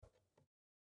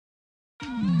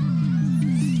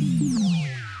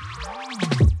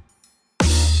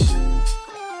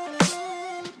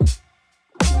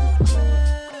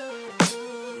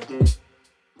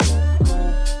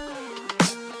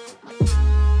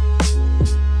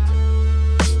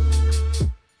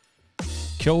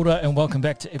Kia ora and welcome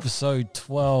back to episode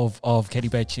 12 of Keri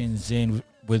Bay Chen Zen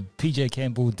with PJ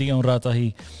Campbell, Dion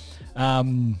Ratahi.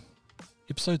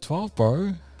 Episode 12,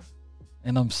 bro.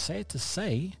 And I'm sad to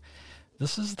say,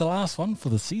 this is the last one for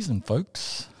the season,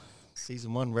 folks.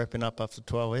 Season 1 wrapping up after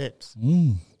 12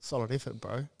 eps. Solid effort,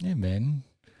 bro. Yeah, man.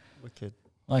 Wicked.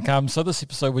 So this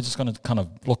episode, we're just going to kind of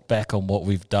look back on what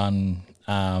we've done,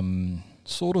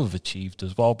 sort of achieved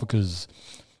as well, because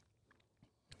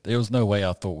there was no way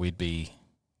I thought we'd be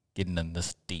getting in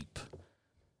this deep,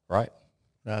 right?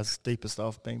 That's the deepest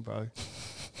I've been, bro.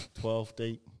 12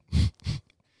 deep.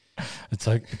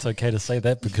 It's okay to say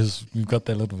that because we've got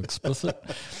that little explicit.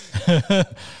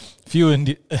 Few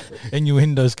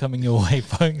innuendos coming your way,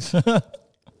 folks. It's all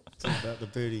about the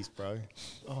birdies, bro.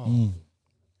 Oh.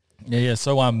 Yeah.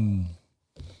 So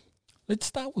let's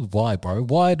start with why, bro.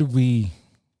 Why did we?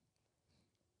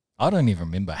 I don't even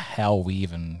remember how we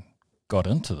even got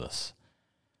into this.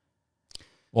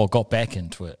 Well, got back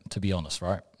into it, to be honest,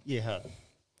 right? Yeah.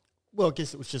 Well, I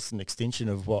guess it was just an extension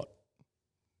of what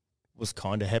was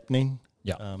kind of happening.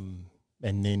 Yeah. And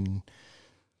then,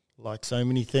 like so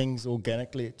many things,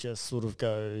 organically, it just sort of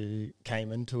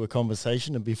came into a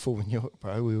conversation, and before we knew it,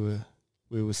 bro,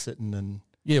 we were sitting and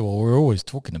Yeah, well, we're always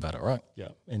talking about it, right?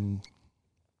 yeah, and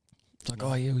It's like,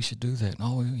 oh, yeah, we should do that.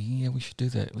 Oh, yeah, we should do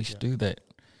that. We should do that.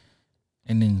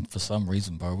 And then for some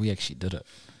reason, bro, we actually did it.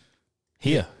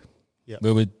 Here. Yeah.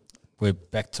 We're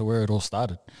back to where it all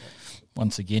started.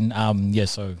 Once again,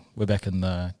 so we're back in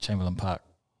the Chamberlain Park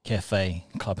Cafe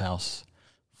Clubhouse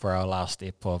for our last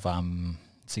step of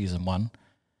season 1.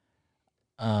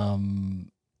 I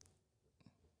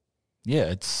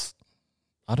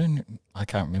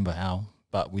can't remember how,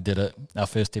 but we did it. Our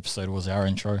first episode was our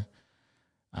intro.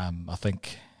 I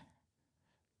think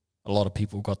a lot of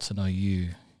people got to know you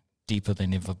deeper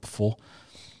than ever before.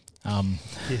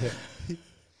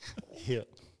 Yeah.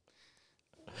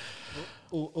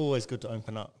 Always good to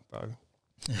open up, bro.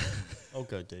 I'll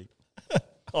go deep.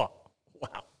 Oh,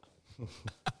 wow.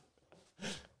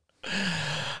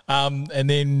 And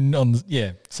then on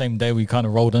same day we kind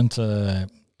of rolled into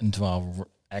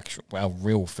our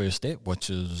real first step, which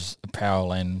is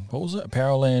apparel and what was it?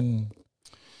 Apparel and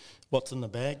What's in the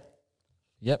bag?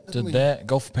 Yep, did that.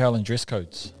 Golf apparel and dress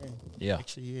codes. Yeah.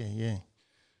 Actually, yeah.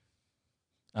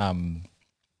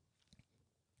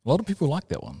 A lot of people like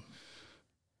that one.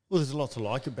 Well, there's a lot to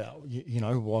like about, you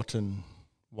know, what and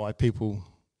why people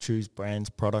choose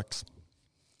brands, products.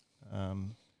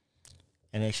 And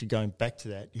actually going back to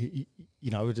that, you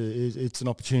know, it's an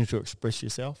opportunity to express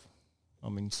yourself. I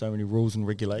mean, so many rules and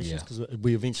regulations, because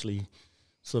we eventually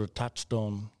sort of touched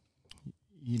on,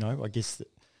 you know, I guess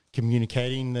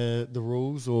communicating the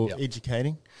rules or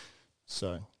educating.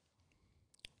 So.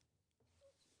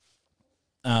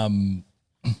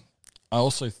 I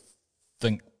also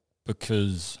think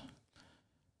because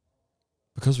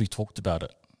we talked about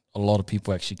it, a lot of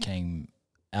people actually came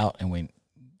out and went,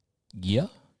 yeah.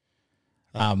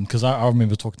 Because I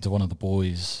remember talking to one of the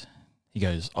boys. He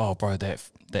goes, "Oh, bro, that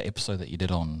episode that you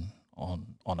did on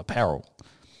apparel,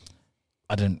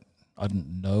 I didn't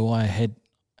know I had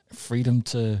freedom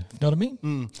to, you know what I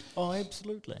mean?" Oh,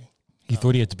 absolutely. He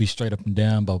thought he had to be straight up and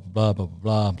down, blah blah blah blah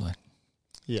blah. I'm like,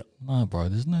 yeah, no, bro,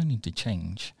 there's no need to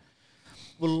change.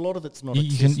 Well, a lot of it's not.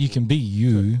 You can be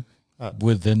you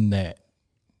within that,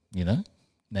 you know,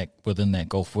 within that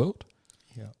golf world.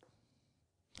 Yeah.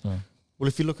 So. Well,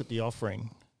 if you look at the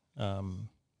offering,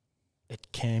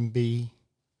 it can be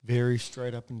very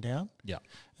straight up and down. Yeah.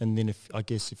 And then if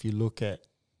you look at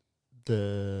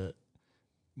the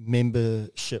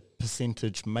membership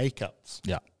percentage makeups,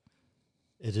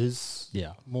 it is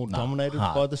more dominated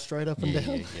by the straight up and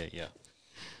down. Yeah.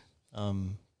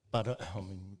 But I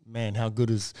mean, man, how good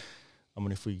is? I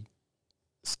mean, if we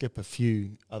skip a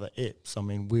few other eps, I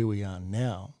mean, where we are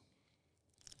now,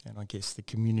 and I guess the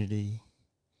community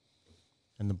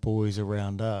and the boys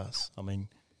around us. I mean,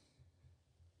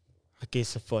 I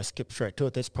guess if I skip straight to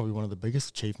it, that's probably one of the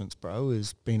biggest achievements, bro,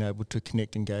 is being able to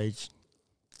connect, engage,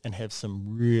 and have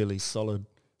some really solid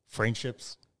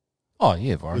friendships. Oh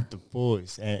yeah, bro. With the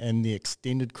boys and the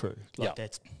extended crew.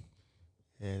 That's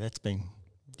been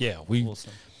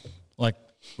awesome. Like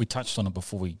we touched on it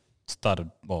before we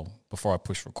started. Well, before I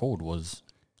pushed record, was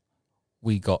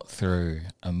we got through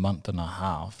a month and a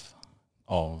half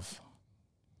of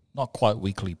not quite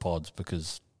weekly pods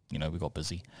because, you know, we got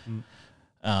busy.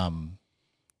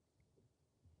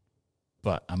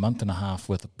 But a month and a half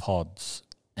worth of pods,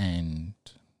 and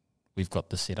we've got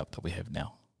the setup that we have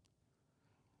now.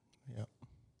 Yeah.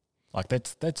 Like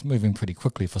that's moving pretty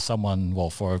quickly for someone,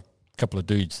 well, for a couple of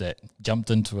dudes that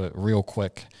jumped into it real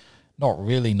quick, not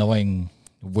really knowing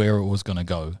where it was going to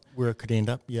go. Where it could end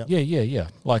up, yeah. Yeah.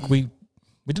 Like we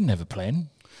didn't have a plan.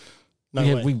 No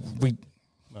way.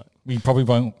 No. We probably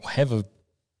won't have a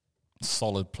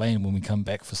solid plan when we come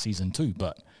back for season 2,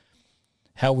 but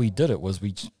how we did it was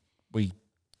we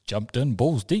jumped in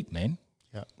balls deep, man.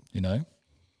 Yeah. You know,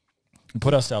 we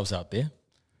put ourselves out there.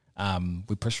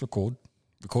 We pushed recorded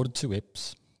 2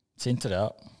 eps, sent it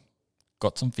out,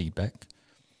 got some feedback,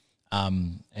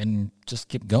 and just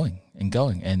kept going.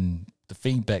 And the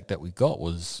feedback that we got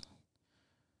was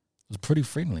pretty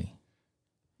friendly.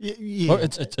 Yeah. Well,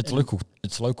 it's local.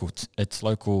 It's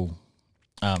local.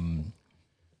 I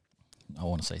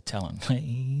want to say talent.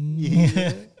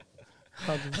 Yeah.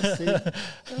 100%.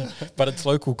 But it's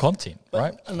local content,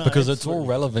 right? No, because it's absolutely. all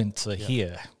relevant to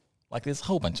here. Like there's a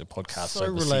whole bunch of podcasts So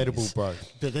overseas relatable, bro.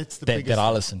 That's the that biggest I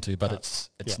thing. listen to, but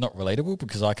it's not relatable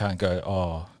because I can't go,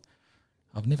 oh,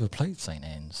 I've never played St.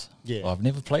 Anne's. Yeah. Or I've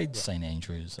never played St.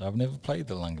 Andrews. I've never played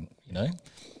the London, you know?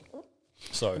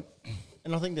 So,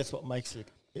 And I think that's what makes it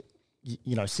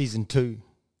season 2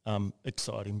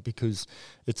 exciting, because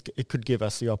it could give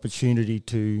us the opportunity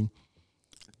to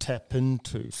tap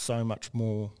into so much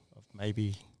more of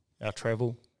maybe our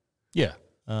travel, yeah.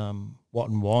 what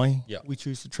and why Yeah. we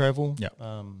choose to travel. Yeah.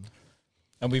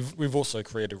 And we've also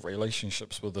created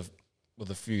relationships with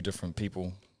a few different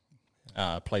people,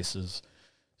 places,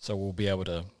 so we'll be able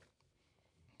to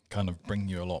kind of bring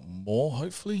you a lot more,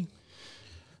 hopefully.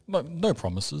 No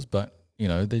promises, but you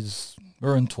know,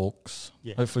 we're in talks.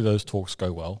 Yeah. Hopefully those talks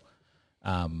go well.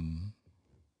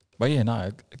 But yeah,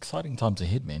 no, exciting times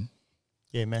ahead, man.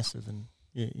 Yeah, massive. And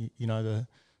the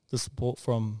support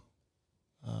from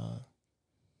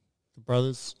the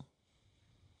brothers,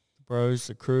 the bros,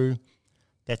 the crew,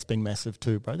 that's been massive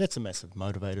too, bro. That's a massive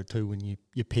motivator too when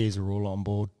your peers are all on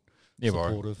board,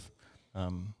 supportive.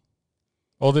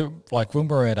 Well, like when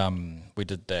we're at we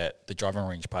did the driving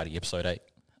range party, episode 8.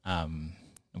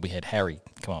 We had Harry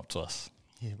come up to us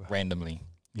randomly.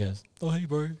 He goes, "Oh hey,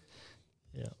 bro,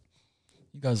 Yeah.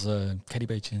 you guys are Caddy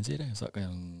Bay Chanzetta?" It's like,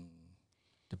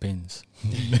 depends.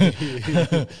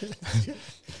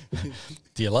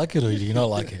 Do you like it or do you not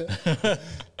like it?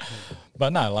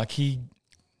 But no, like he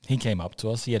came up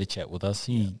to us. He had a chat with us.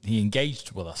 He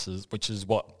engaged with us, which is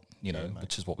what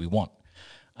which is what we want.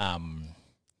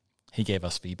 He gave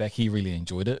us feedback. He really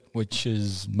enjoyed it, which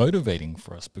is motivating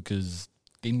for us because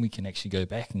then we can actually go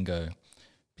back and go,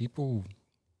 people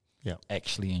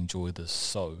actually enjoy this,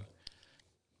 so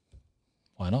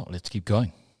why not? Let's keep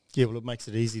going. Yeah, well, it makes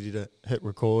it easy to hit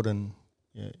record and,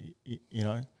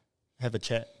 have a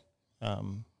chat,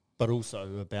 but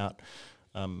also about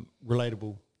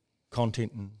relatable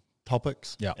content and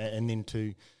topics. Yeah. And then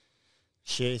to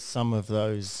share some of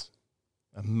those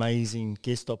amazing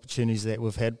guest opportunities that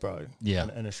we've had, bro,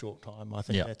 in a short time. I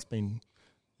think that's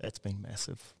been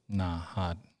massive. Nah,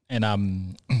 hard.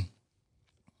 And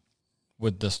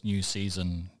with this new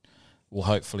season, we'll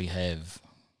hopefully have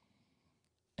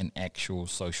an actual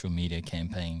social media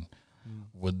campaign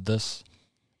with this.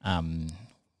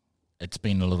 It's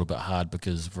been a little bit hard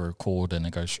because we record and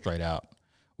it goes straight out.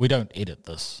 We don't edit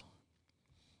this.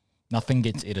 Nothing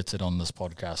gets edited on this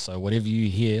podcast. So whatever you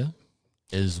hear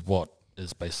is what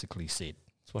is basically said.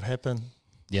 It's what happened.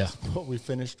 Yeah. What we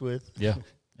finished with. Yeah,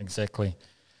 exactly.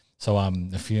 So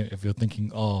if you're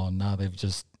thinking, oh no, they've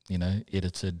just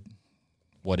edited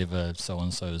whatever so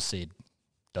and so said,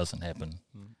 doesn't happen.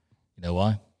 You know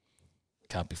why?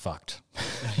 Can't be fucked.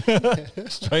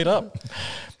 Straight up.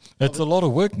 It's a lot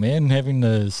of work, man, having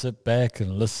to sit back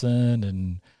and listen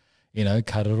and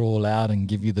cut it all out and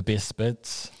give you the best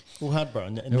bits. Well, hard, bro.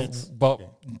 And that's, but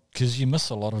because you miss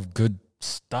a lot of good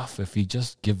stuff if you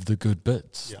just give the good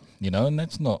bits. Yeah. And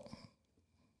that's not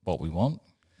what we want.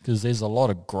 Because there's a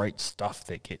lot of great stuff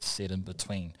that gets said in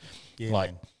between. Yeah,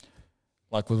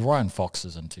 like with Ryan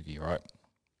Fox's interview, right?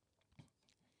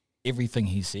 Everything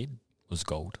he said was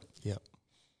gold. Yeah.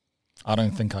 I don't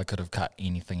think I could have cut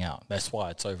anything out. That's why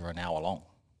it's over an hour long.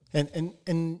 And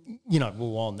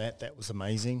on that was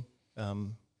amazing.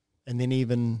 And then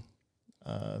even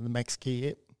the Max Key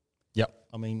app. Yep.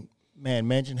 I mean, man,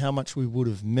 imagine how much we would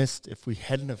have missed if we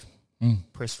hadn't have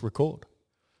pressed record.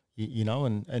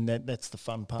 And that's the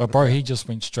fun part. But bro, he just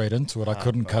went straight into it. I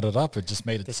couldn't cut it up. It just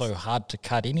made it so hard to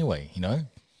cut anyway,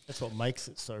 That's what makes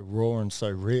it so raw and so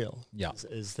real. Yeah.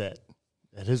 Is that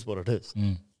it is what it is.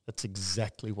 That's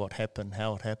exactly what happened,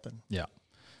 how it happened. Yeah.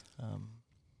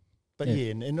 But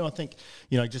and I think,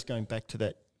 just going back to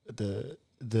that,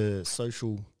 the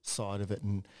social side of it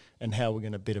and how we're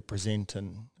going to better present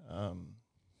and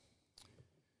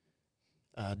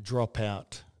drop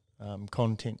out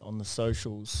content on the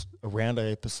socials around our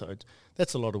episodes,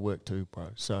 that's a lot of work too, bro.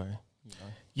 So You know,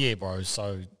 Yeah, bro.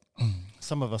 So,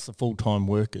 some of us are full-time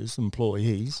workers,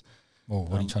 employees. well,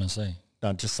 what are you trying to say?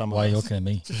 No, just some Why are of you us. looking at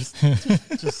me?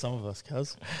 Just some of us,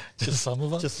 cuz. Just some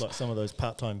of us? Just like some of those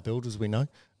part-time builders we know.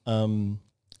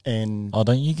 And Oh,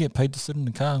 don't you get paid to sit in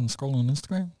the car and scroll on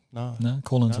Instagram? no, No?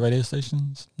 Call into No. radio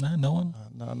stations? No, no one?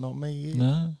 no, not me. Yeah.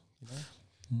 No? You know?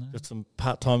 No. Got some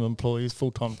part-time employees,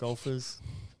 full-time golfers.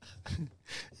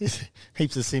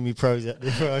 Heaps of semi-pros out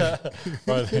there, bro.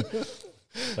 Bro,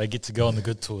 they get to go on the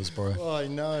good tours, bro. Oh, I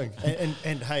know.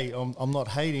 And hey, I'm not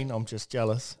hating. I'm just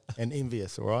jealous and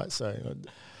envious. All right, so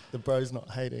the bro's not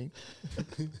hating,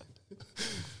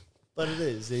 but it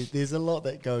is. There's a lot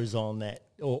that goes on that,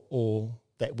 or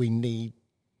that we need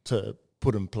to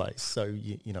put in place, so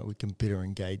you know we can better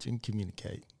engage and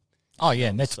communicate. Oh yeah,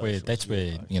 and that's Socials,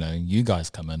 where you know you guys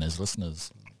come in as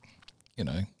listeners. You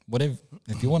know, whatever.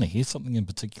 If you want to hear something in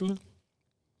particular,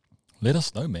 let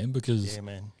us know, man. Because Yeah,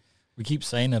 man. we keep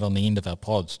saying it on the end of our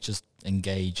pods. Just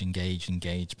engage.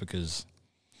 Because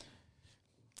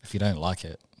if you don't like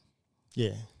it,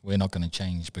 Yeah, we're not going to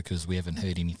change because we haven't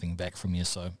heard anything back from you.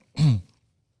 So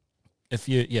if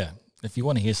you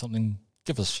want to hear something,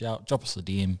 give us a shout, drop us a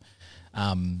DM,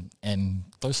 and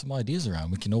throw some ideas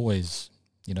around. We can always,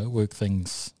 you know, work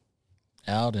things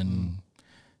out and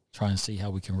try and see how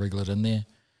we can wriggle it in there.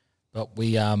 But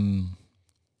we're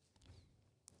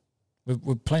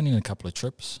planning a couple of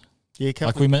trips. yeah.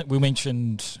 Like we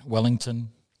mentioned Wellington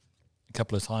a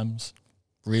couple of times.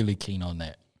 Really keen on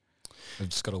that. We've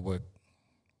just got to work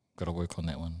on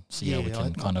that one. See how we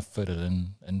can kind of fit it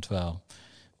into our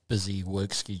busy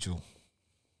work schedule.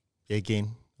 Yeah,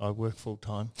 again, I work full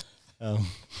time. I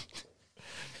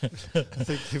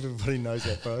think everybody knows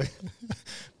that, bro.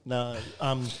 No,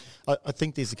 I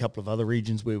think there's a couple of other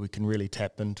regions where we can really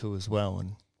tap into as well,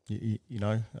 and you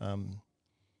know, I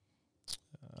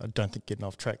don't think getting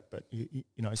off track, but you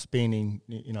know, spending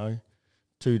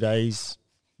 2 days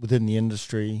within the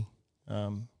industry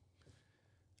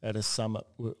at a summit,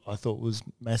 I thought was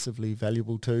massively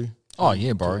valuable too. Oh yeah,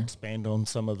 To bro. expand on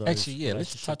some of those. Actually, yeah,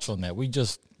 let's touch on that. We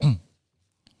just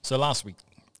so last week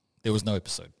there was no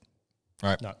episode,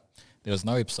 right? No. There was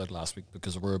no episode last week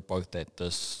because we were both at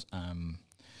this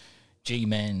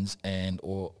G-Mans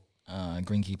or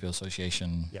Greenkeeper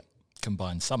Association Yep.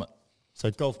 combined summit. So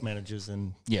golf managers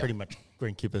and Yeah. pretty much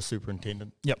greenkeeper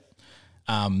superintendent. Yep.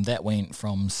 That went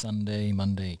from Sunday,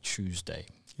 Monday, Tuesday.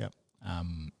 Yep.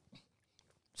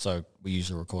 So we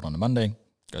usually record on a Monday,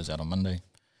 goes out on Monday.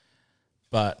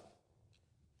 But,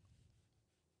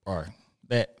 all right,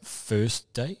 that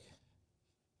first day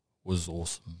was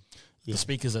awesome. Yeah. The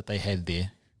speakers that they had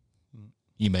there,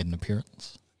 you made an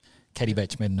appearance. Caddy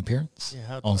Batch made an appearance Yeah,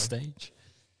 hard, on bro. stage.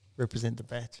 Represent the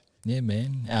batch. Yeah,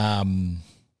 man.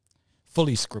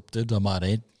 Fully scripted, I might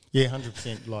add. Yeah,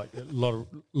 100%. Like a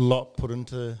lot put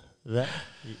into that,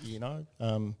 you know.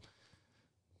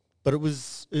 But it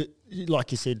was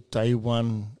like you said, day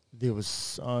one. There was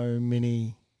so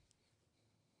many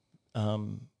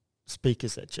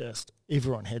speakers that just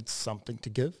everyone had something to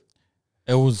give.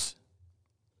 It was,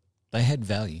 they had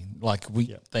value. Like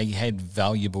Yep. they had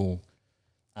valuable.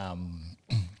 It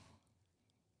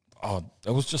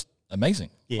was just amazing.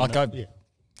 Yeah,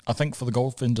 I think for the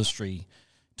golf industry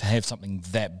to have something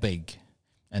that big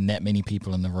and that many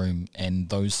people in the room and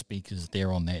those speakers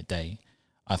there on that day,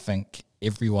 I think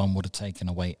everyone would have taken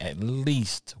away at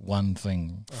least one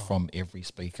thing from every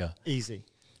speaker. easy.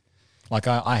 Like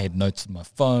I had notes in my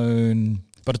phone,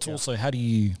 but it's also how do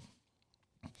you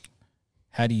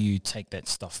take that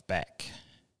stuff back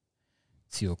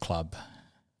to your club?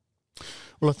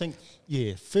 Well, I think first, You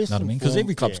know what I mean? Because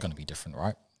every club's yeah. going to be different,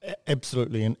 right?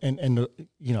 Absolutely, and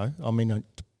you know, I mean, in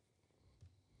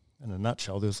a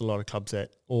nutshell, there's a lot of clubs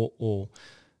that, or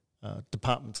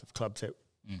departments of clubs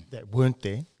that weren't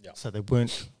there, Yeah. so they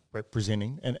weren't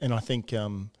representing, and I think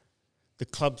the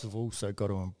clubs have also got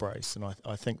to embrace, and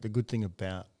I think the good thing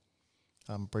about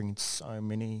bringing so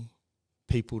many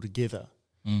people together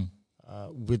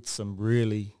with some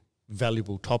really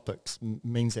valuable topics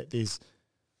means that there's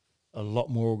a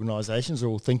lot more organisations are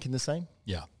all thinking the same.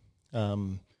 Yeah.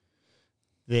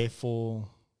 Therefore,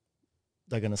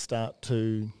 they're going to start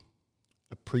to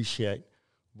appreciate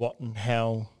what and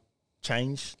how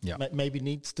change maybe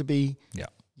needs to be,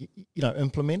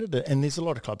 implemented. And there's a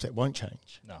lot of clubs that won't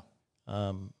change. No.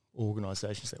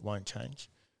 Organisations that won't change.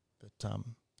 But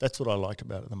that's what I liked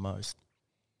about it the most,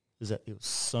 is that there was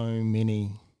so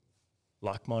many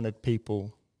like-minded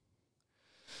people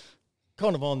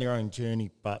kind of on their own journey,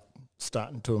 but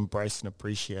starting to embrace and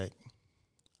appreciate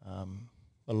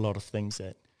a lot of things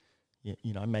that,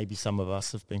 maybe some of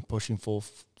us have been pushing for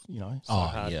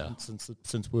hard yeah.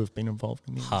 since we've been involved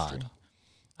in the industry.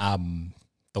 Hard.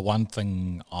 The one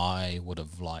thing I would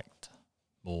have liked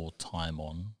more time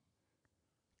on.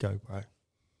 Go, bro.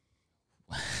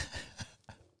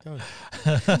 Go.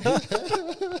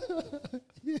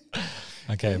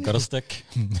 Okay, I've got a stick.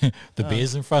 The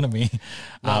beer's in front of me.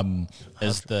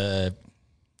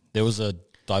 There was a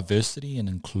diversity and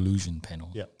inclusion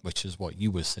panel, which is what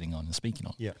you were sitting on and speaking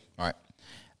on. Yeah. All right.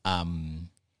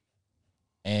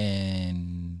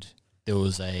 And there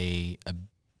was a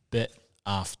bit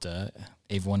after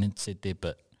everyone had said their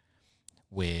bit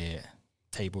where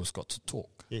tables got to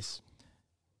talk. Yes.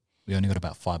 We only got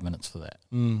about 5 minutes for that.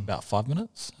 About 5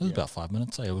 minutes? It was about 5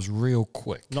 minutes. It was real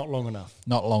quick. Not long enough.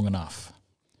 Not long enough.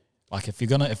 Like if you're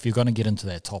gonna get into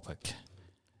that topic,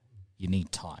 you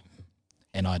need time.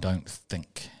 And I don't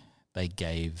think they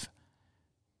gave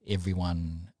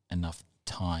everyone enough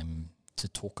time to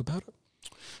talk about it.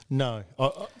 No.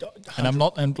 And I'm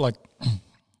not, and like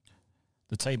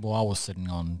the table I was sitting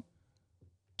on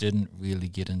didn't really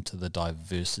get into the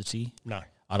diversity. No.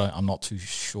 I'm not too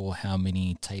sure how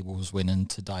many tables went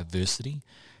into diversity,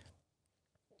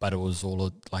 but it was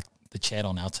all like the chat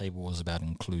on our table was about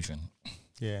inclusion.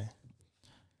 Yeah.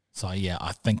 So yeah,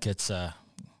 I think it's not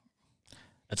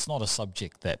a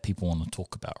subject that people want to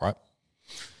talk about, right?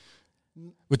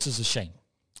 Which is a shame.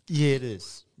 Yeah, it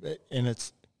is. And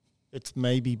it's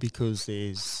maybe because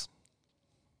there's,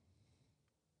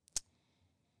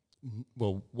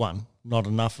 well, one, not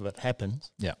enough of it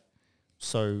happens. Yeah.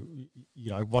 So,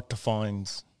 what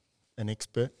defines an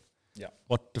expert? Yeah.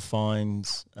 What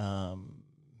defines,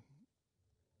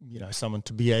 someone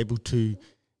to be able to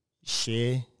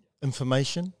share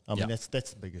information? I mean, that's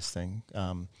the biggest thing.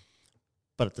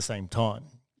 But at the same time,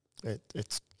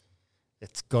 it's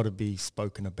got to be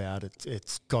spoken about.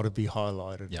 It's got to be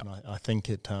highlighted. Yep. And I think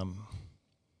it's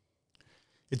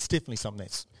definitely something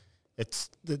it's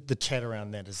the chat around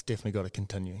that has definitely got to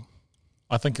continue.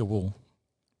 I think it will,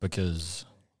 because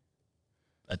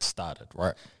it started,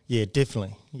 right? Yeah,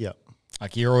 definitely. Yeah.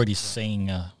 Like you're already seeing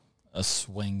a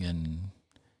swing in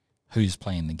who's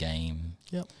playing the game.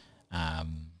 Yep.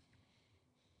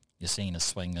 You're seeing a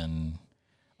swing in,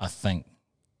 I think,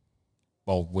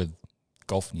 well, with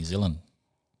Golf New Zealand,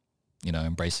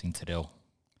 embracing Te Reo.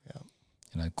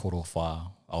 Yeah.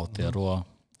 Korowha, Aotearoa.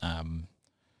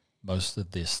 Most of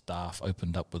their staff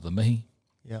opened up with the mihi.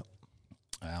 Yeah.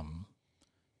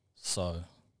 So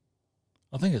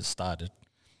I think it started.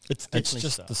 It's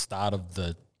just the start of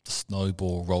the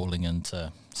snowball rolling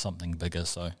into something bigger.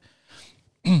 So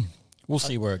we'll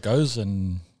see where it goes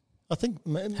and I think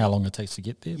how long it takes to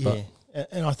get there. Yeah, but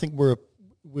and I think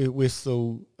we're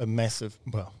still a massive,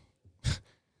 well,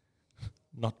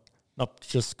 not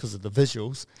just because of the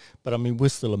visuals, but I mean we're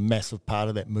still a massive part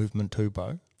of that movement too,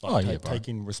 bro. Like bro.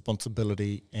 Taking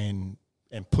responsibility and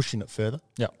pushing it further.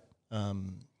 Yeah.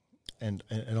 And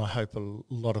I hope a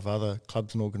lot of other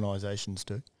clubs and organisations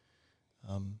do,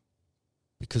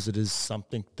 because it is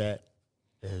something that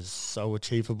is so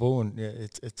achievable, and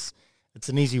it's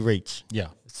an easy reach. Yeah,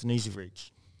 it's an easy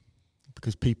reach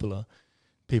because people are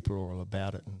all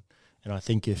about it, and I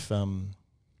think if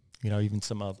even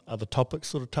some other topics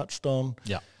sort of touched on,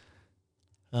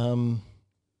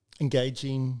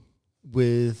 engaging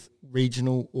with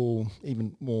regional or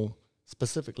even more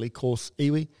specifically course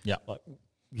iwi,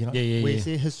 where's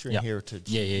their history and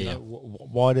heritage?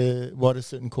 Why do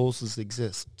certain courses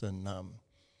exist? And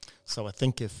so I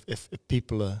think if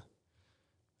people are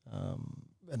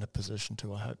in a position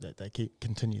to, I hope that they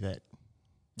continue that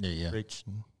reach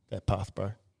and that path,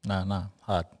 bro. No,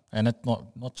 hard. And it's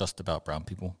not just about brown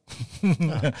people.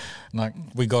 Like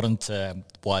we got into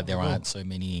why there aren't so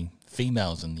many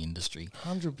females in the industry.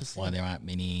 100%. Why there aren't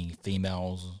many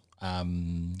females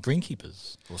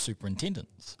greenkeepers or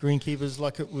superintendents. Greenkeepers,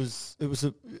 like it was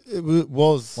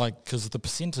like, because the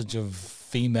percentage of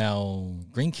female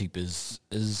greenkeepers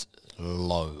is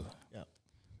low. Yeah.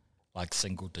 Like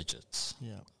single digits.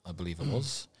 Yeah. I believe it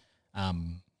was.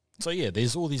 So yeah,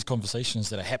 there's all these conversations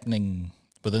that are happening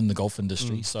within the golf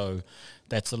industry. So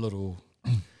that's a little,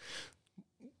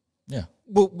 yeah.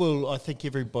 Well, I think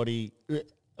everybody,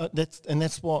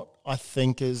 that's what I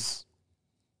think is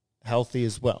healthy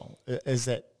as well, is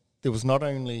that there was not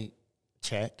only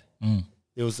chat,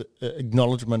 there was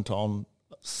acknowledgement on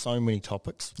so many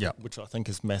topics, which I think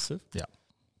is massive. Yeah.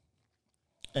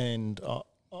 And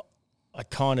I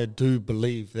kind of do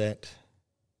believe that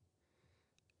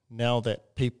now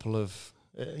that people have,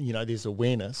 there's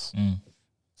awareness,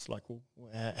 it's like,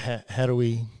 well, how do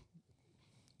we,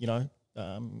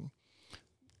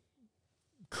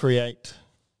 create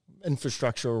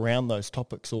infrastructure around those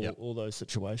topics or all those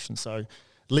situations? So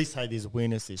at least, hey, there's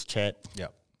awareness, there's chat. Yeah.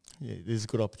 Yeah, there's a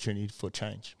good opportunity for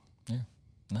change. Yeah.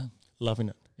 No. Loving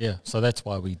it. Yeah. So that's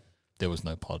why there was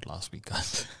no pod last week,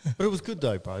 guys. But it was good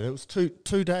though, bro. It was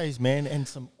two days, man, and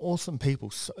some awesome people.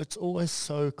 So it's always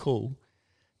so cool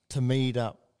to meet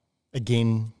up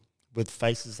again with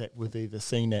faces that we've either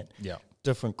seen at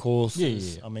different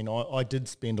courses. Yeah. I mean, I did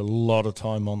spend a lot of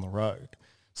time on the road,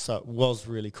 so it was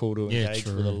really cool to engage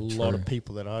with a lot of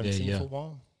people that I hadn't seen for a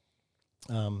while.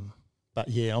 But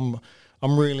yeah,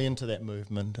 I'm really into that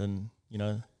movement, and you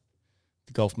know,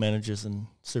 the golf managers and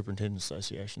superintendent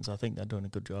associations. I think they're doing a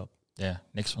good job. Yeah.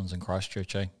 Next one's in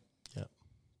Christchurch, eh? Yeah.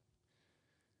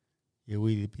 Yeah,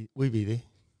 we be there.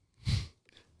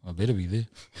 I better be there.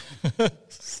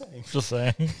 Same. Just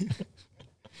saying.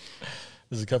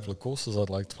 There's a couple of courses I'd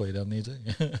like to play down there too.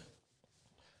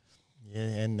 Yeah,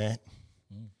 and that.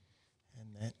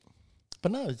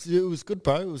 But no, it was good,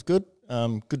 bro. It was good.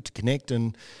 Good to connect,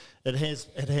 and it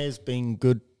has been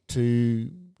good to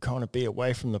kind of be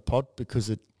away from the pod because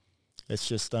it's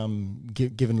just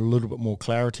given a little bit more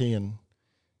clarity and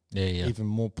even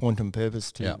more point and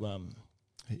purpose to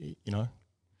you know,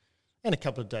 and a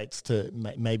couple of dates to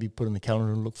maybe put in the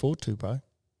calendar and look forward to, bro.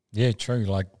 Yeah, true.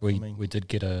 Like we did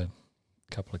get a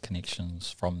couple of connections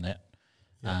from that.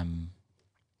 Yeah.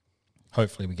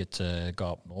 Hopefully we get to go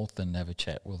up north and have a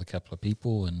chat with a couple of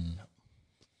people and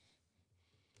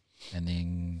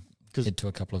then head to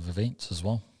a couple of events as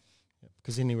well.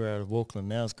 Because anywhere out of Auckland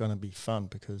now is going to be fun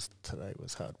because today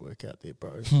was hard work out there,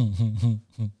 bro.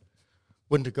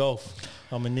 Winter golf.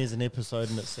 I mean, there's an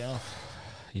episode in itself.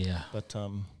 Yeah. But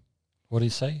what did he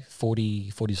say?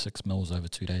 46 mils over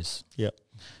 2 days. Yep.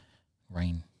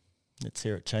 Rain. It's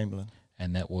here at Chamberlain.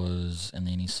 And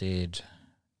then he said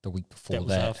the week before that.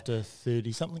 Was after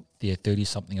 30-something? Yeah,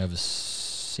 30-something over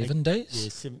 7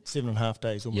 days? Yeah, 7.5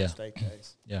 days, almost 8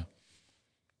 days. Yeah.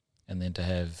 And then to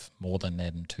have more than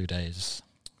that in 2 days,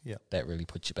 that really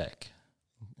puts you back.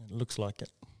 It looks like it.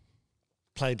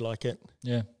 Played like it.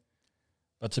 Yeah.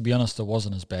 But to be honest, it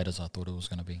wasn't as bad as I thought it was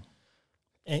going to be.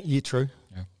 Yeah, true.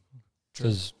 Yeah.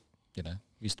 Because, you know,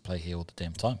 we used to play here all the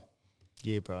damn time.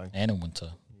 Yeah, bro. And in winter.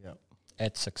 Yep.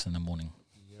 At 6 in the morning.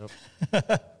 Yep.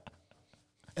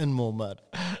 And more mud.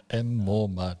 And more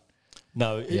mud.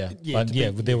 No.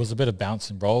 There was a bit of bounce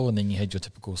and roll, and then you had your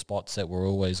typical spots that were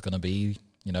always going to be,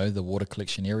 you know, the water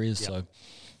collection areas. Yep. So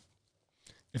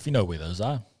if you know where those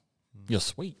are, you're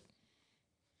sweet.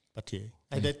 But yeah.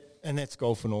 And that's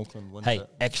golf in Auckland winter. Hey,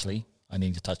 actually, I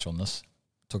need to touch on this.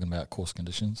 Talking about course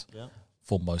conditions. Yeah.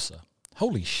 Formosa.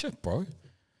 Holy shit, bro.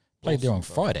 Played there on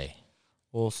Friday.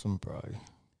 Awesome, bro.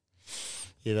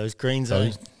 Yeah, those greens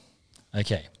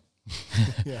Okay.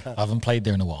 I haven't played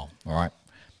there in a while, all right?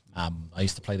 I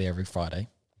used to play there every Friday.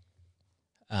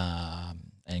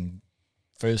 And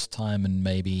first time in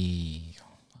maybe,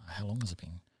 how long has it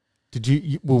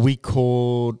been? Were we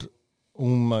called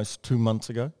almost 2 months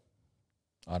ago?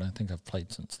 I don't think I've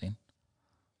played since then.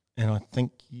 And I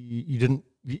think you didn't,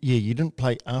 you didn't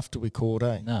play after we called,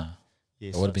 eh? No. Yeah,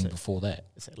 it would have been before that.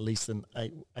 It's at least an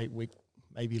 8 week,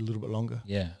 maybe a little bit longer.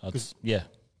 Yeah.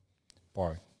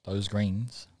 Bro, those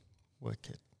greens.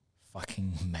 Wicked.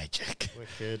 Fucking magic.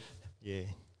 Wicked. Yeah.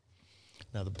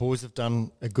 Now the boys have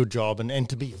done a good job, and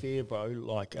to be fair, bro,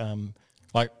 like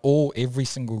every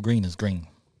single green is green.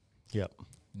 Yep.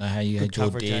 You know how you had your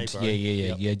dead,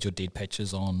 Yep. You had your dead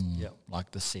patches on, yep.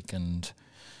 like the second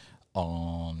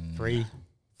on 3.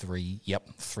 3.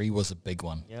 3 was a big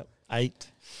one. Yep.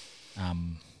 8.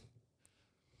 And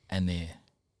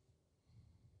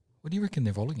what do you reckon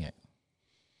they're rolling at?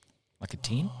 Like a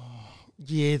 10?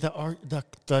 Yeah,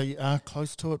 they are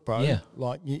close to it, bro. Yeah.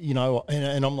 Like, you know,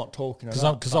 and I'm not talking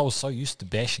because I was so used to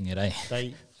bashing it, eh?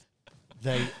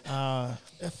 They are,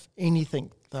 if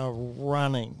anything, they're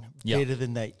running better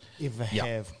than they ever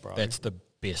have, bro. That's the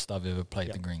best I've ever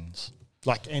played the greens.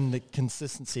 Like, and the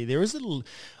consistency. There is a little,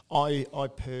 I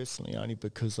personally, only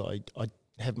because I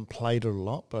haven't played it a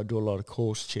lot, but I do a lot of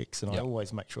course checks, and I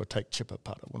always make sure I take chipper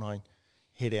putter when I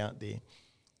head out there.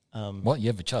 What, you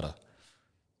have a chutter?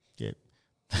 Yeah.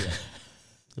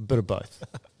 A bit of both.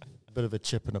 A bit of a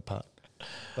chip and a putt.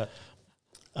 But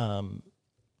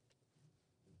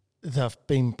they've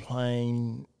been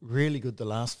playing really good the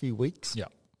last few weeks. Yeah.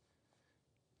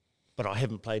 But I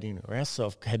haven't played anywhere else, so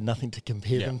I've had nothing to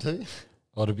compare them to.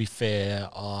 Well, to be fair,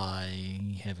 I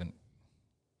haven't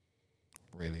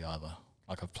really either.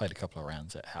 Like, I've played a couple of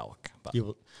rounds at Howick. But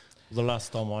well, the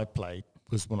last time I played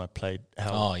was when I played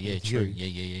Howick. Oh, yeah, true.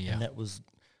 Yeah. And that was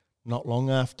not long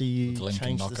after you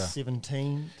changed knocker. the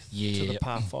 17th to the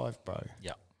par 5, bro.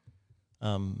 Yeah.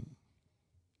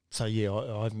 So yeah,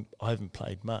 I haven't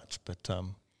played much, but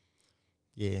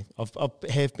yeah, I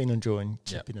have been enjoying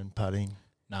chipping and putting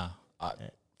Nah,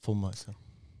 at Formosa.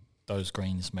 those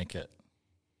greens make it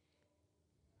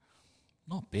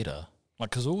not better. Like,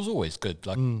 because it was always good.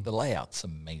 Like, the layout's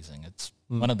amazing. It's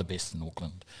one of the best in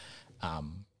Auckland.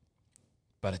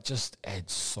 But it just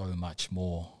adds so much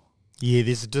more. Yeah,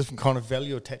 there's a different kind of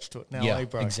value attached to it now, eh,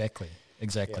 bro? Exactly.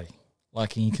 Yeah.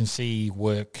 Like, and you can see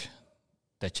work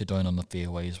that you're doing on the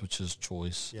fairways, which is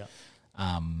choice. Yeah.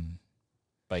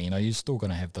 But, you're still going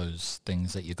to have those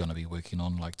things that you're going to be working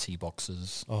on, like tee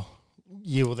boxes. Oh,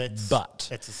 yeah, well, that's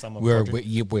a summer we're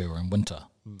project. we're in winter.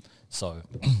 So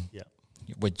Yeah.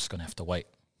 we're just going to have to wait,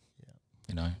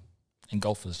 Yeah. And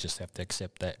golfers just have to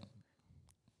accept that.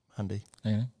 Hundy.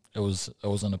 It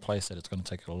was in a place that it's going to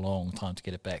take a long time to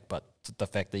get it back, but the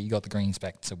fact that you got the greens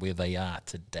back to where they are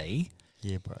today,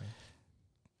 Yeah, bro.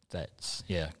 that's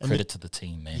credit to the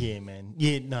team, man. Yeah, man.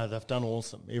 Yeah, no, they've done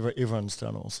awesome. Everyone's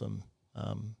done awesome,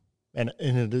 and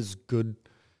it is good,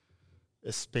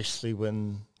 especially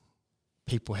when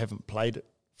people haven't played it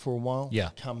for a while. Yeah.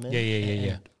 Come in.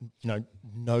 Yeah. And,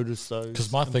 notice those.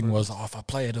 Because my thing was, if I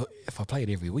play it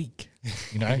every week,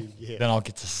 Yeah. then I'll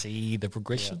get to see the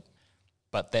progression. Yeah.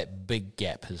 But that big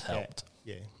gap has helped.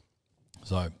 Yeah.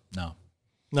 So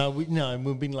no.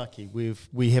 We've been lucky.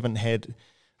 We haven't had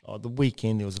the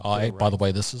weekend. There was a bit of By the rain.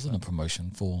 way, this isn't a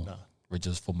promotion for No.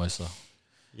 Ridges Formosa.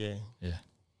 Yeah. Yeah,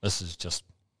 this is just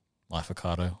my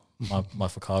Whakaaro, my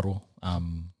Whakaaro,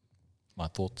 my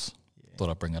thoughts. Yeah. Thought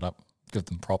I'd bring it up, give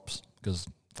them props, because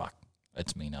fuck,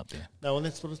 it's mean out there. No, and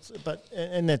that's what it's. But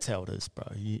and that's how it is, bro.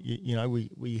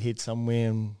 We head somewhere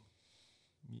and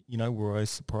we're always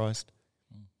surprised.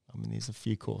 I mean, there's a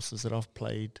few courses that I've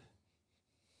played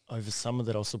over summer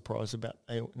that I was surprised about.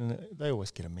 They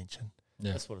always get a mention.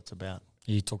 Yeah, That's what it's about.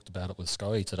 you talked about it with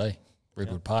Scully today,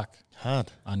 Redwood Park. Hard.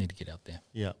 I need to get out there.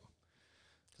 Yeah.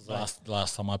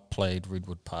 Last time I played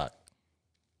Redwood Park,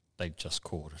 they just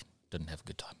called. Didn't have a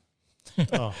good time.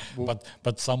 Oh, well,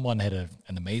 But someone had an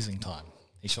amazing time.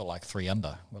 He shot like 3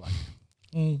 under. We're like,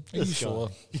 are you This sure?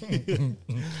 He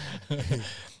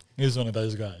was one of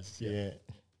those guys. yeah.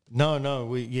 No,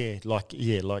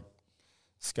 like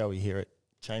Scully here at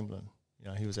Chamberlain.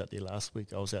 He was out there last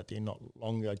week. I was out there not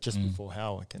long ago, just before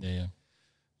Howick. And,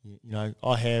 Yeah.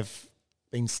 I have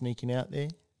been sneaking out there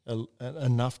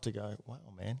enough to go, wow,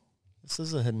 man, this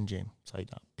is a hidden gem. So,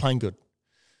 playing good.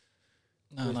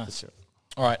 No, Worth the nice. shot.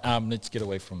 All right, let's get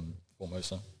away from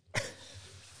Formosa.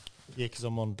 Yeah, because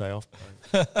I'm on day off,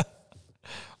 bro.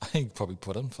 I think you probably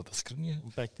put in for this, couldn't you? I'm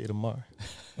back there tomorrow.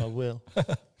 I will.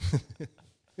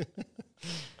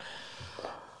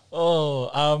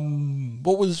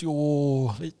 What was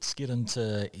let's get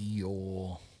into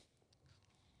your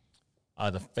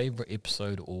either favourite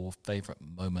episode or favourite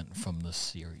moment from this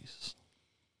series.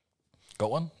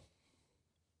 Got one?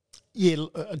 Yeah,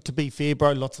 to be fair,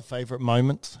 bro, lots of favourite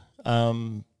moments.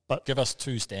 But Give us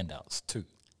 2 standouts, 2.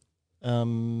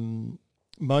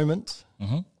 moments.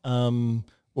 Mm-hmm.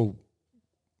 Well,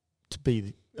 to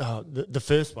be the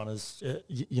first one is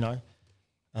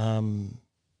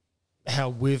how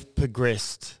we've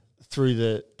progressed through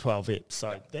the 12 eps.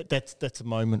 So that's a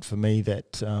moment for me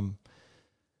that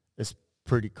is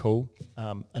pretty cool.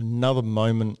 Another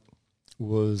moment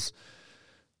was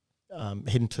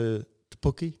heading to Te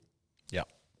Puke. Yeah.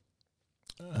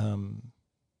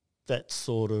 That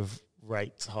sort of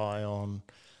rates high on,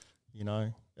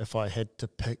 if I had to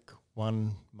pick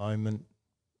one moment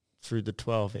through the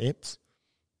 12 eps,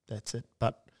 that's it.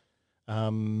 But,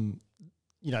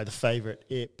 the favourite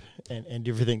ep and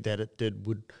everything that it did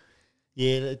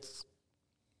it's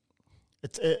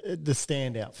the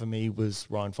standout for me was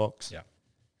Ryan Fox. Yeah.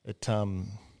 It,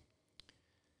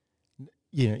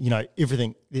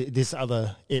 everything, there's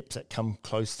other eps that come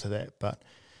close to that, but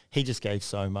he just gave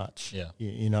so much.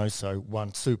 Yeah. So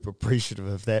one, super appreciative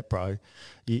of that, bro.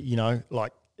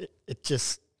 It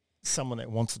just someone that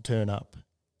wants to turn up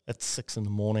at 6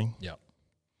 a.m. Yeah.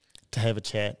 to have a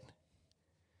chat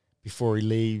before he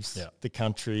leaves the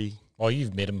country. Well,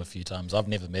 you've met him a few times. I've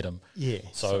never met him. Yeah.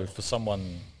 So for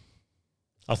someone,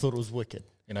 I thought it was wicked.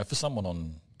 for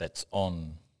someone that's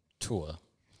on tour,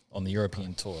 on the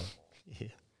European tour, Yeah.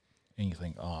 and you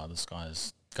think, oh, this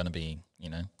guy's going to be,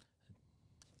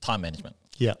 time management.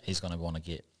 Yeah. He's going to want to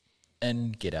get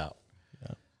in, get out,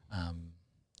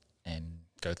 and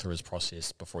go through his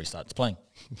process before he starts playing.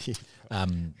 Yeah.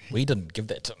 We didn't give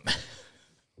that to him.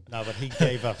 No, but he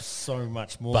gave up so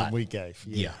much more than we gave.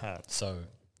 Yeah. Hard. So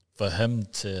for him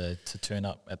to turn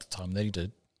up at the time that he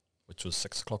did, which was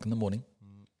 6 o'clock in the morning,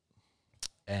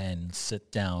 and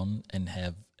sit down and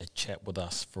have a chat with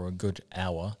us for a good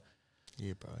hour,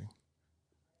 Yeah, bro.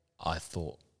 I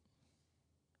thought,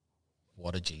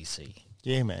 what a GC.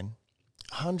 Yeah, man,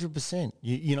 100%.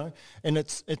 You know, and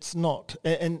it's not,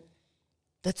 and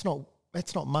that's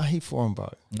not mahi for him, bro.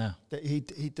 No. That he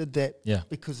did that Yeah.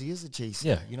 because he is a GC.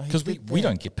 Yeah, you know, he because did we that.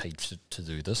 don't get paid to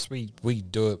do this. We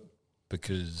do it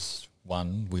because,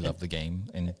 one, we love the game,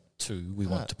 and two, we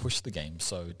want to push the game.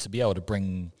 So to be able to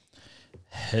bring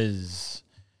his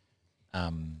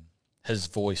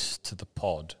voice to the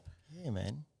pod Yeah,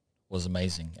 man. was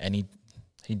amazing, and he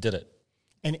did it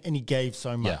And he gave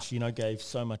so much, you know, gave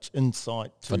so much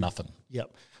insight to for nothing.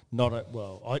 Yep. Not a,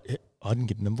 well, I didn't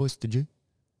get an invoice, did you?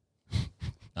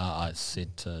 I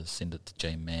said to send it to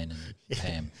Jane Man and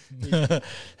Pam.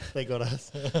 They got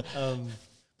us.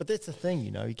 But that's the thing,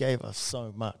 you know, he gave us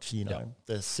so much, you know, Yeah.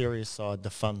 the serious side, the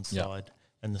fun Yeah. side,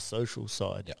 and the social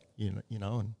side, Yeah. you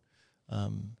know, and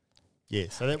yeah,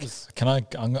 so that was, I'm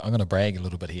going to brag a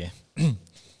little bit here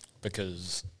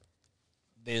because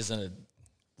there's a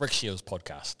Rick Shields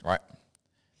podcast, right?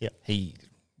 Yeah.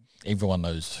 Everyone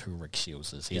knows who Rick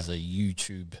Shields is. He's a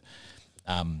YouTube,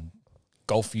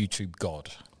 golf YouTube god.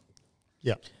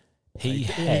 yeah. He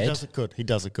does it good. He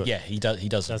does it good. Yeah, he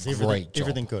does a everything, great job.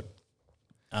 everything good.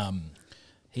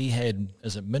 He had,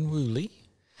 is it Minwoo Lee,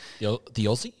 the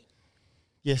Aussie?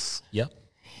 Yes. Yeah.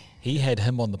 He had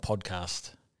him on the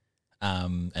podcast,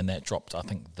 and that dropped, I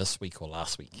think, this week or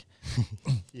last week.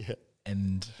 Yeah.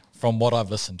 And from what I've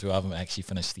listened to, I haven't actually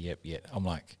finished the app yet. I'm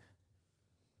like,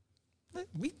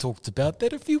 we talked about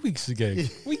that a few weeks ago.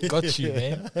 We got you,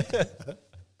 man.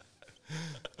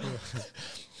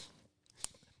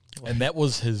 And that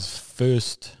was his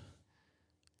first,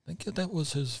 I think that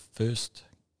was his first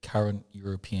current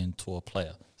European Tour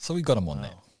player. So we got him on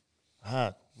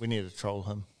that. We need to troll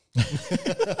him.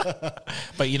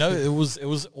 But you know, it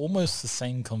was almost the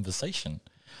same conversation,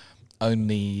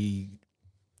 only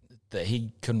that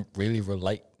he couldn't really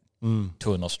relate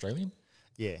to an Australian.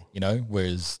 Yeah. You know,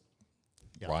 whereas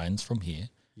Ryan's from here.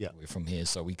 Yeah. We're from here,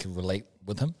 so we could relate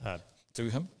with him, to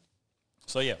him.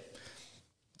 So yeah,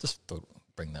 just thought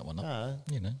bring that one up.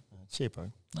 You know, Cheer,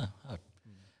 bro.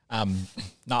 no,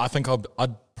 I think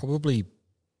I'd probably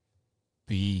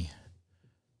be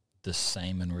the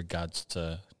same in regards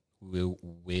to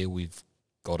where we've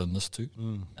gotten this to,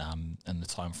 and the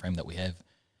time frame that we have,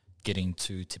 getting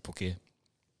to Te Puke.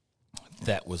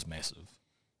 That was massive.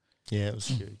 Yeah, it was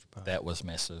huge, bro. That was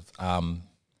massive.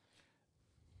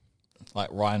 Like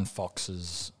Ryan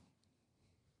Fox's,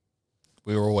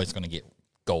 we were always going to get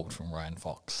gold from Ryan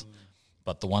Fox,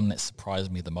 but the one that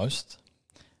surprised me the most,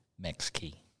 Max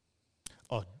Key.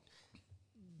 Oh,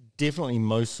 definitely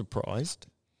most surprised.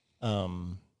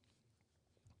 And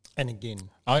again,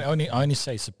 I only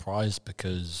say surprised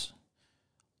because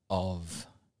of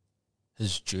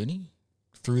his journey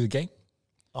through the game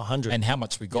 100. and how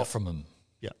much we got from him.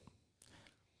 Yeah.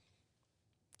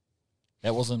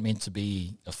 That wasn't meant to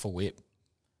be a full ep,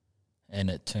 and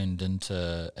it turned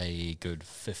into a good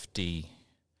 50.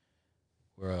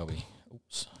 Where are we?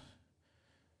 Oops.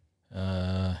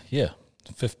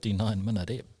 59-minute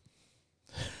ep.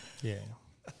 Yeah.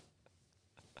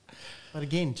 But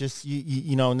again, just,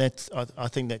 you know, and that's, I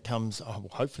think that comes,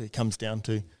 hopefully it comes down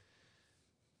to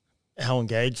how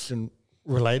engaged and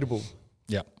relatable,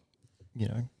 Yeah. you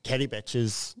know, caddy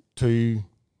batches to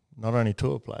not only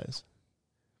tour players,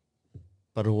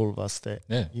 but all of us that,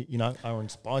 you know, are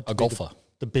inspired to A be golfer.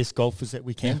 the best golfers that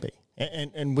we can be.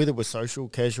 And whether we're social,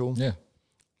 casual,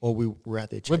 or we're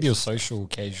out there chasing. Whether you're social,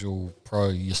 casual, pro,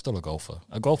 you're still a golfer.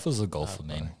 A golfer's a golfer,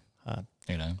 man. Hard.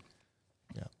 You know?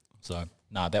 Yeah. So,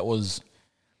 that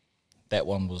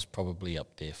one was probably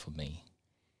up there for me.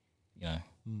 You know,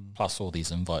 plus all these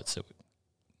invites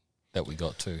that we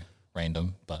got to,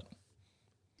 random, but...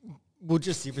 Well,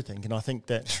 just everything. And I think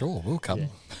that... Sure, we'll come.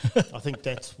 Yeah. I think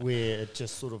that's where it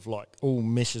just sort of like all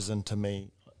meshes into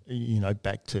me, you know,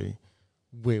 back to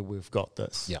where we've got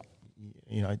this. Yeah.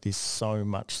 You know, there's so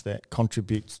much that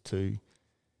contributes to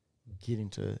getting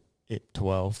to EP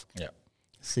 12. Yeah.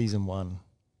 Season 1.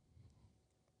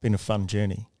 Been a fun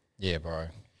journey. Yeah, bro.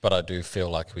 But I do feel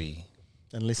like we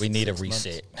need a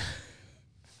reset.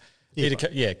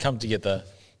 Come together,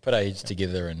 put our heads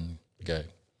together and go,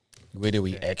 where do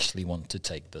we actually want to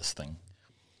take this thing?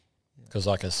 Because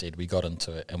like I said, we got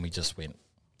into it and we just went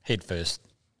head first,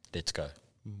 let's go.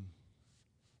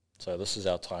 So this is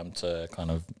our time to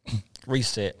kind of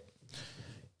reset,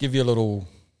 give you a little,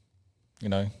 you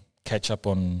know, catch up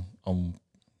on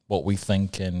what we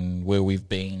think and where we've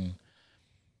been,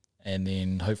 and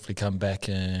then hopefully come back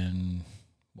in,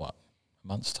 a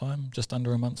month's time? Just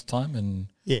under a month's time, and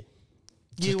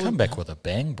just come back with a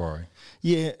bang, bro.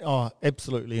 Yeah,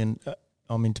 absolutely. And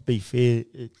I mean, to be fair,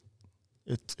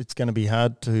 it's going to be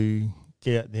hard to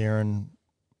get out there and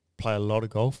play a lot of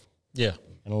golf Yeah.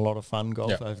 and a lot of fun golf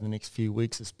Yep. over the next few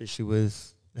weeks, especially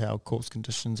with how course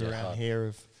conditions around hard. here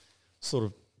have sort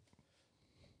of,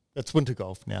 it's winter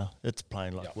golf now. It's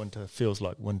playing like Yep. winter, feels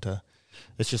like winter.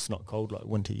 It's just not cold like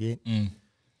winter yet.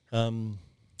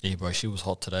 Yeah, bro, she was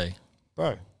hot today.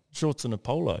 Bro, shorts and a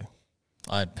polo.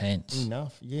 I had pants.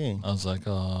 Enough, yeah. I was like,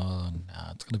 oh,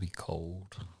 nah, it's going to be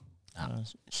cold.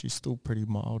 She's still pretty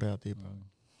mild out there, bro.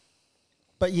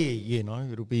 But yeah, no,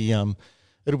 it'll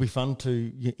be fun to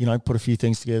you know, put a few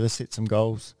things together, set some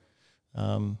goals,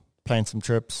 plan some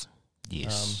trips.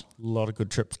 Yes. A lot of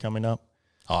good trips coming up.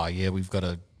 Oh, yeah, we've got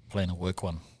to plan a work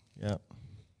one. Yeah,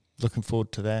 looking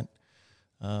forward to that.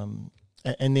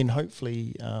 And then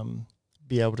hopefully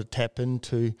be able to tap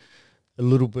into a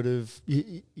little bit of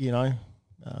you know,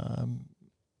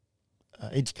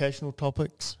 educational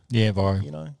topics. Yeah, bro.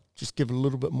 You know, just give a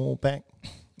little bit more back.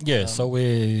 Yeah, so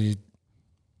we're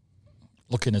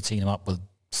looking to team up with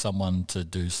someone to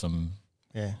do some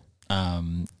Yeah,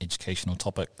 educational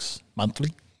topics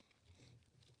monthly.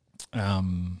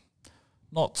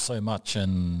 Not so much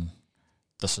in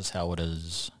this is how it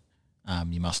is,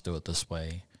 you must do it this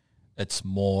way. It's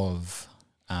more of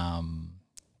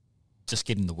just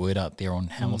getting the word out there on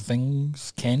how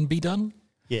things can be done.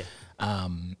 yeah,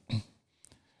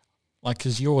 Like,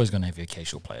 because you're always going to have your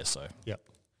casual player, so yep.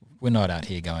 we're not out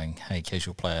here going, hey,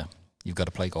 casual player, you've got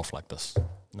to play golf like this.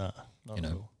 No, not You at know.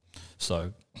 all.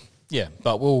 So, yeah,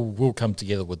 but we'll come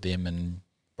together with them and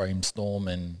brainstorm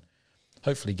and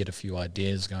hopefully get a few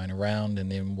ideas going around,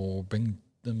 and then we'll bring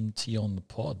them to you on the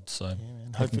pod. So, man.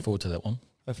 looking Hopefully- forward to that one.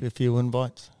 Hopefully a few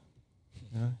invites.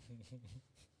 You know.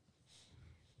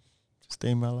 Just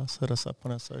email us, hit us up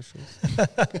on our socials.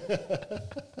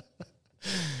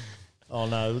 Oh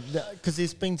no, because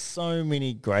there's been so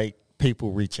many great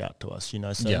people reach out to us, you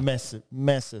know. So Yeah.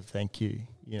 massive thank you,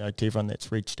 you know, to everyone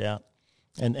that's reached out,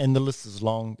 and the list is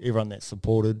long. Everyone that's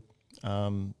supported,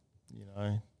 you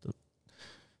know,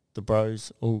 the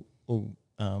bros, all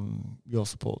your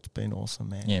support's been awesome,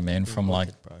 man. Yeah, man, Been from like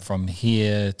wicked, bro. from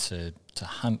here to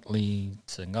Huntley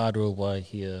to Ngāruawai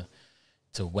here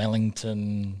to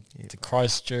Wellington Yeah, to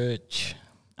Christchurch,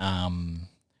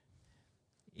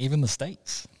 even the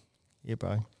States. Yeah,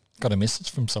 bro. Got a message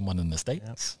from someone in the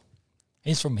States.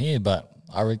 He's from here, but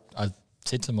I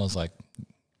said to him, I was like,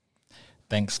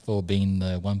 thanks for being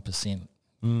the 1%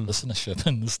 listenership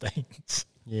in the States.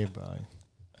 Yeah, bro.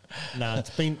 No,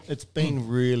 it's been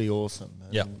really awesome.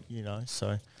 And, Yeah. you know,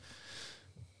 so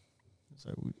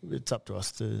it's up to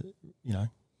us to, you know,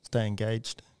 stay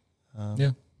engaged.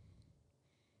 Yeah.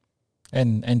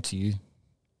 And to you,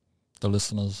 the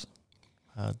listeners,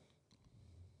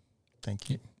 Thank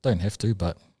you. don't have to,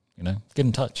 but, you know, get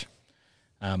in touch.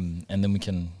 And then we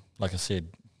can, like I said,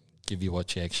 give you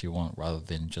what you actually want rather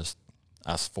than just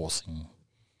us forcing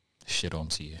shit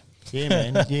onto you. Yeah,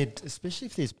 man. Yeah, especially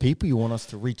if there's people you want us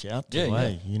to reach out to, Yeah.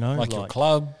 you know, Like your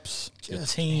clubs, your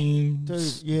just-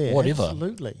 teams, dude, yeah, whatever.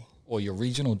 absolutely. Or your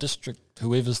regional district,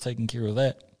 whoever's taking care of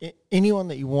that. Anyone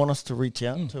that you want us to reach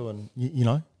out to, and you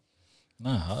know,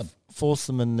 No, hard. force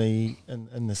them in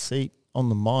the seat on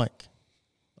the mic.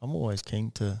 I'm always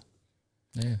keen to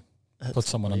Yeah. hit Put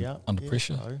someone somebody up. under Yeah,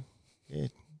 pressure. bro. Yeah,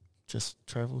 just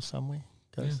travel somewhere,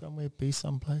 go Yeah. somewhere, be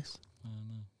someplace.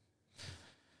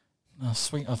 No,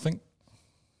 sweet. I think,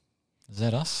 is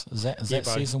that us? Is that Yeah,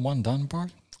 bro. season 1 done, bro?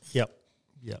 Yep.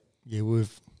 Yeah,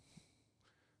 we've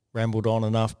rambled on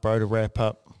enough, bro, to wrap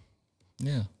up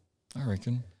Yeah, I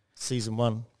reckon. season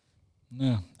 1.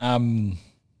 Yeah.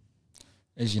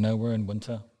 As you know, we're in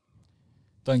winter.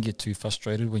 Don't get too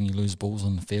frustrated when you lose balls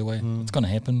on the fairway. It's going to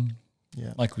happen.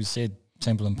 Yeah. Like we said,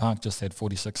 Chamberlain Park just had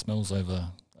 46 mils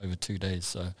over 2 days,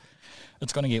 so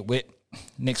it's going to get wet.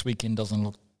 Next weekend doesn't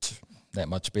look that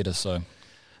much better, so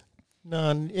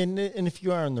No, and if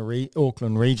you are in the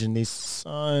Auckland region, there's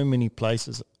so many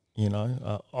places, you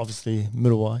know, obviously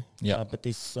Middleway, yeah. but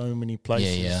there's so many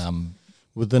places Yeah.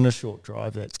 within a short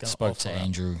drive that's going to Spoke to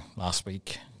Andrew last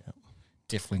week. Yep.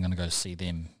 Definitely going to go see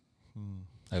them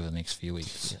over the next few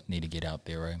weeks. Yep. Need to get out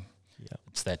there, eh? Yeah,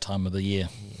 It's that time of the year.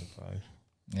 yeah, bro.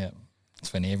 Yeah.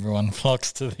 It's when everyone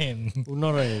flocks to them. Well,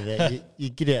 not only that, you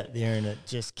get out there and it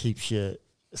just keeps you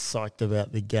psyched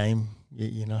about the game,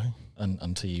 you know.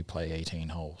 Until you play 18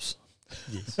 holes.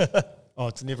 Yes. Oh,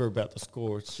 it's never about the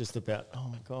score. It's just about, oh,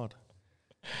 my God,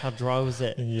 how dry was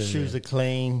that? Shoes are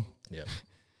clean, Yeah.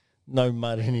 no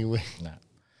mud anywhere. Nah.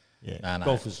 Yeah, No.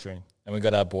 golfer's dream. And we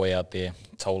got our boy out there,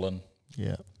 Tolan.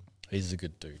 Yeah. He's a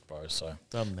good dude, bro. So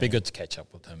Dumb be man. good to catch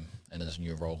up with him in his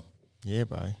new role. Yeah,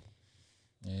 bro.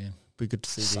 Yeah. Be good to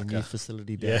see their Sucker. new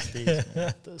facility Yeah. downstairs.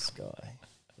 Man. This guy.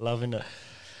 Loving it.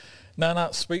 No,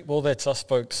 sweet. Well, that's us,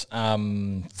 folks,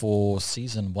 for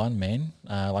season 1, man.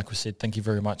 Like we said, thank you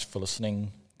very much for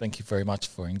listening. Thank you very much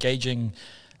for engaging.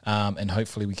 And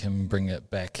hopefully we can bring it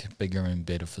back bigger and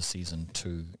better for season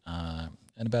 2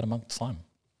 in about a month's time.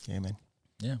 Yeah, man.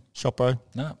 Yeah. Shop, bro.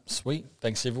 No, sweet.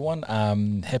 Thanks, everyone.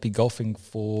 Happy golfing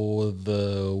for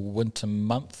the winter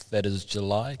month. That is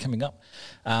July coming up.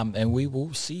 And we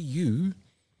will see you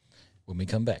when we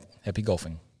come back. Happy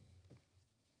golfing.